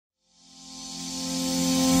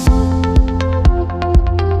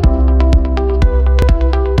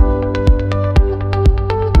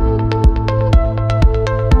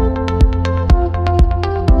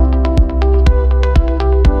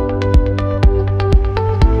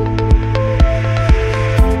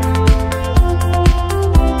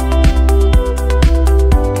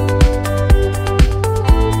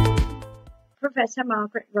Professor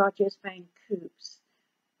Margaret Rogers Van Coops.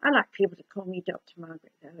 I like people to call me Dr.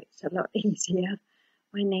 Margaret, though. It's a lot easier.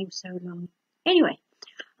 My name's so long. Anyway,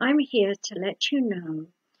 I'm here to let you know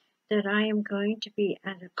that I am going to be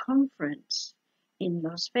at a conference in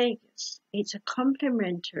Las Vegas. It's a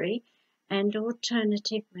complementary and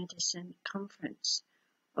alternative medicine conference,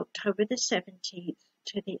 October the 17th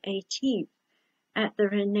to the 18th at the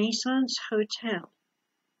Renaissance Hotel.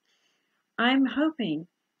 I'm hoping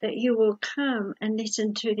that you will come and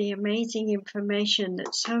listen to the amazing information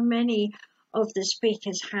that so many of the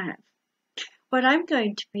speakers have. What I'm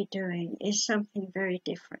going to be doing is something very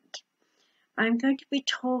different. I'm going to be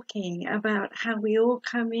talking about how we all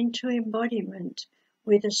come into embodiment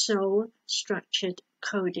with a soul-structured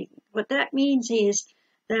coding. What that means is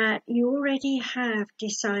that you already have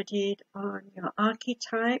decided on your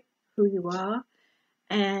archetype, who you are,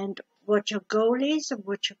 and what your goal is and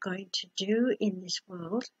what you're going to do in this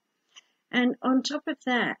world. And on top of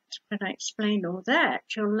that, when I explain all that,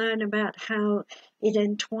 you'll learn about how it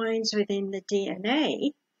entwines within the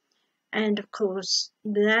DNA. And of course,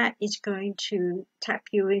 that is going to tap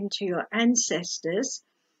you into your ancestors,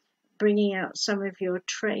 bringing out some of your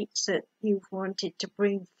traits that you've wanted to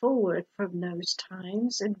bring forward from those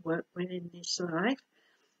times and work with in this life.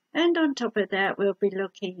 And on top of that, we'll be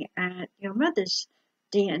looking at your mother's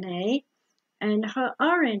DNA and her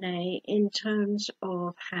RNA in terms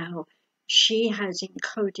of how she has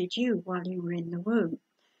encoded you while you were in the womb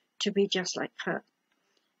to be just like her.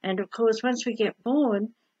 And of course, once we get born,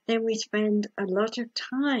 then we spend a lot of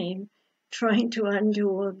time trying to undo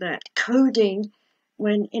all that coding,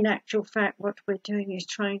 when in actual fact what we're doing is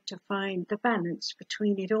trying to find the balance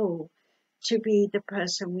between it all to be the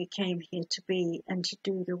person we came here to be and to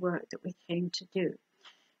do the work that we came to do.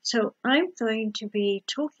 So I'm going to be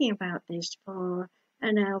talking about this for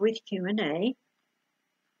an hour with Q&A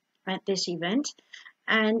at this event.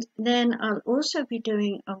 And then I'll also be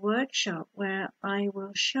doing a workshop where I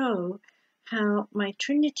will show how my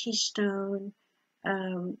TrinityStone,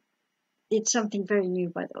 it's something very new,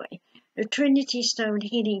 by the way, a TrinityStone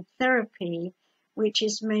Healing Therapy, which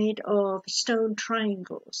is made of stone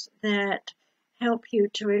triangles that help you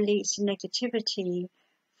to release negativity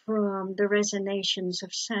from the resonations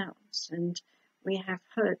of sounds. And we have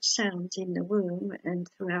heard sounds in the womb and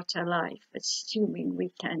throughout our life, assuming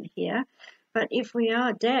we can hear. But if we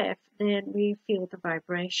are deaf, then we feel the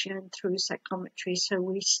vibration through psychometry, so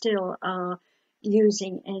we still are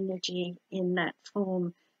using energy in that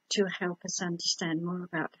form to help us understand more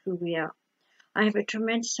about who we are. I have a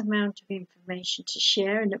tremendous amount of information to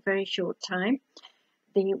share in a very short time.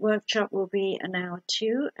 The workshop will be an hour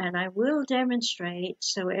too, and I will demonstrate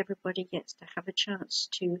so everybody gets to have a chance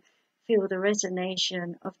to feel the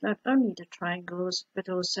resonation of not only the triangles, but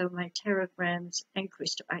also my pterograms and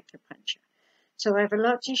crystal acupuncture. So I have a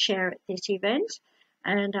lot to share at this event,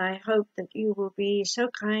 and I hope that you will be so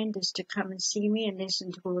kind as to come and see me and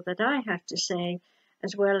listen to all that I have to say,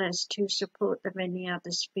 as well as to support the many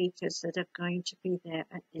other speakers that are going to be there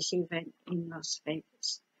at this event in Las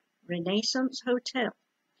Vegas. Renaissance Hotel,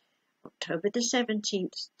 October the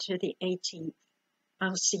 17th to the 18th.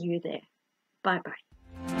 I'll see you there. Bye-bye.